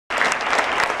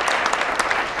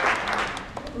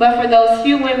But for those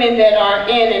few women that are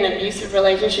in an abusive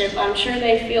relationship, I'm sure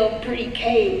they feel pretty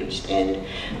caged and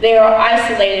they are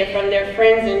isolated from their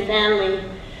friends and family,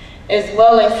 as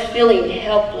well as feeling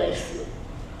helpless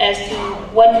as to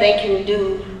what they can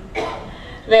do.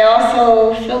 They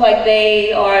also feel like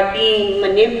they are being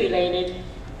manipulated,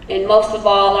 and most of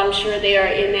all, I'm sure they are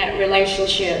in that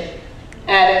relationship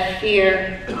out of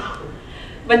fear.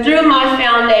 But through my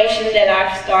foundation that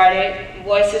I've started,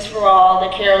 Voices for All,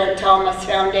 the Carolyn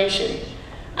Foundation,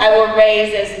 I will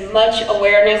raise as much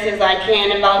awareness as I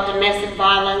can about domestic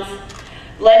violence,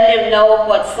 let them know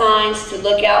what signs to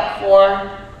look out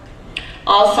for.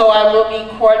 Also, I will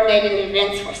be coordinating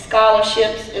events for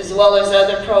scholarships as well as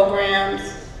other programs.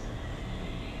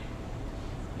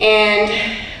 And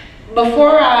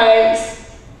before I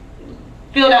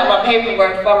filled out my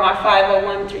paperwork for my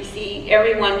 501(c)(3),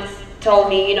 everyone told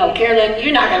me, you know, Carolyn,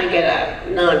 you're not going to get a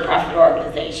nonprofit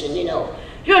organization, you know.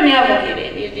 You'll never get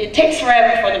it. It takes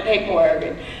forever for the paperwork.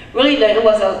 And really, it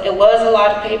was a lot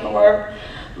of paperwork,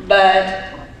 but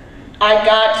I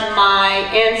got my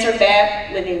answer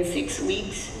back within 6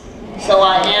 weeks. So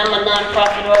I am a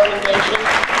nonprofit organization.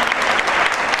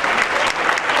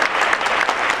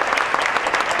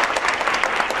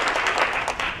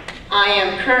 I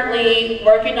am currently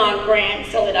working on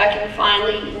grants so that I can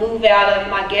finally move out of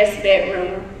my guest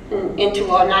bedroom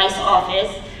into a nice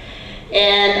office.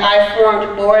 And I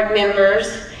formed board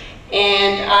members,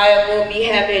 and I will be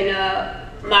having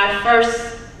my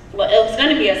first, well, it was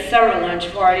going to be a summer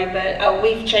lunch party, but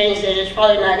we've changed it. It's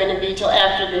probably not going to be till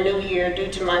after the new year due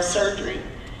to my surgery.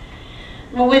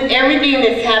 But with everything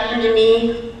that's happened to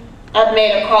me, I've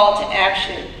made a call to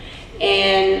action,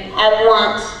 and I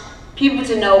want people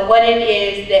to know what it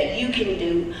is that you can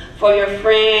do for your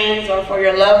friends or for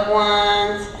your loved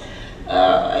ones,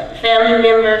 family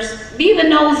members. Be the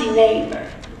nosy neighbor.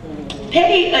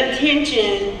 Pay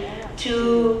attention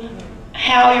to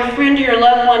how your friend or your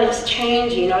loved one is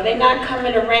changing. Are they not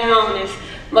coming around as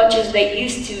much as they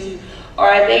used to? Or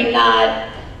are they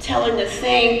not telling the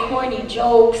same corny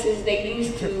jokes as they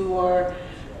used to? Or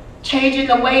changing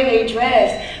the way they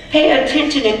dress? Pay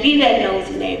attention and be that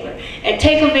nosy neighbor. And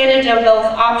take advantage of those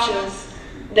options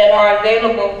that are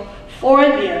available for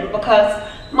them, because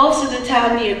most of the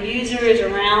time the abuser is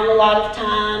around a lot of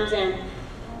times and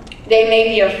they may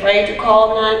be afraid to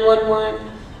call 911.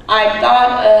 I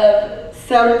thought of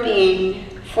something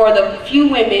for the few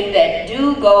women that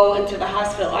do go into the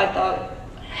hospital. I thought,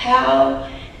 how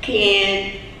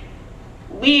can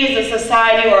we as a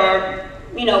society, or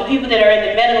you know, people that are in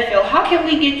the medical field, how can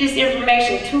we get this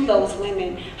information to those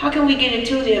women? How can we get it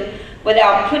to them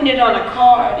without putting it on a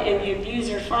card and the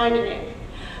abuser finding it?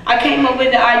 I came up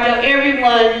with the idea,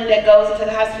 everyone that goes into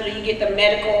the hospital, you get the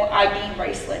medical ID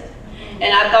bracelet.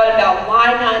 And I thought about,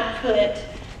 why not put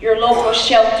your local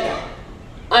shelter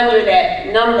under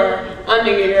that number,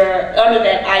 under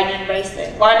that ID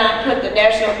bracelet? Why not put the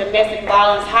National Domestic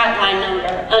Violence Hotline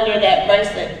number under that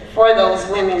bracelet for those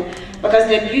women? Because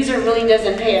the abuser really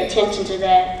doesn't pay attention to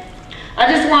that.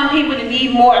 I just want people to be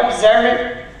more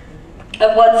observant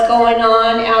of what's going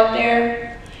on out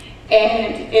there.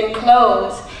 And in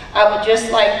close, I would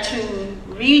just like to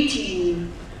read to you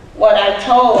what I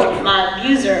told my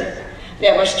abuser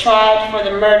that was tried for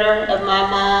the murder of my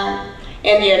mom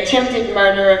and the attempted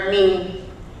murder of me.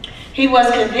 He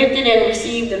was convicted and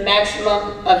received the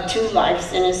maximum of 2 life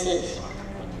sentences.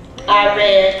 I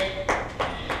read,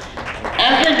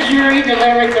 after the jury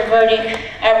delivered the verdict,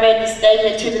 I read the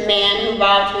statement to the man who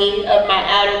robbed me of my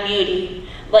outer beauty,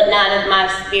 but not of my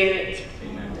spirit.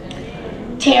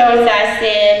 Terrence, I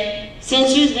said,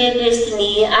 since you did this to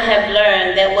me, I have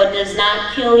learned that what does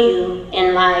not kill you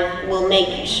in life will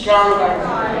make you stronger.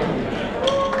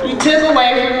 You took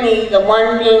away from me the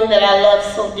one thing that I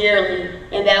loved so dearly,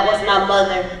 and that was my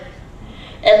mother.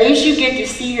 At least you get to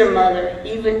see your mother,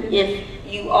 even if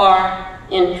you are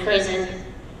in prison.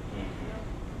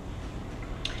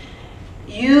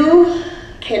 You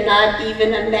cannot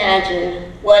even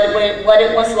imagine what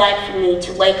it was like for me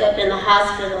to wake up in the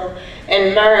hospital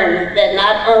and learn that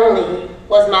not only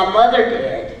was my mother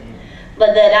dead,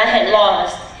 but that I had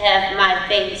lost half my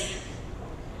face.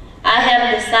 I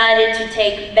have decided to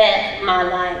take back my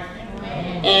life,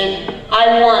 and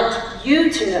I want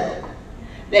you to know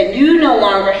that you no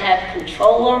longer have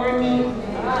control over me.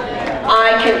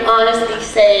 I can honestly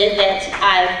say that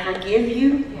I forgive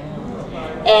you,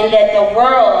 and that the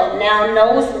world now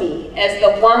knows me as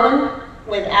the woman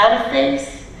without a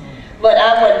face, but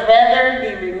I would rather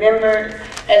be remembered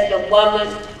as the woman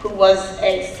who was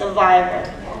a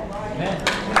survivor.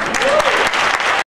 Amen.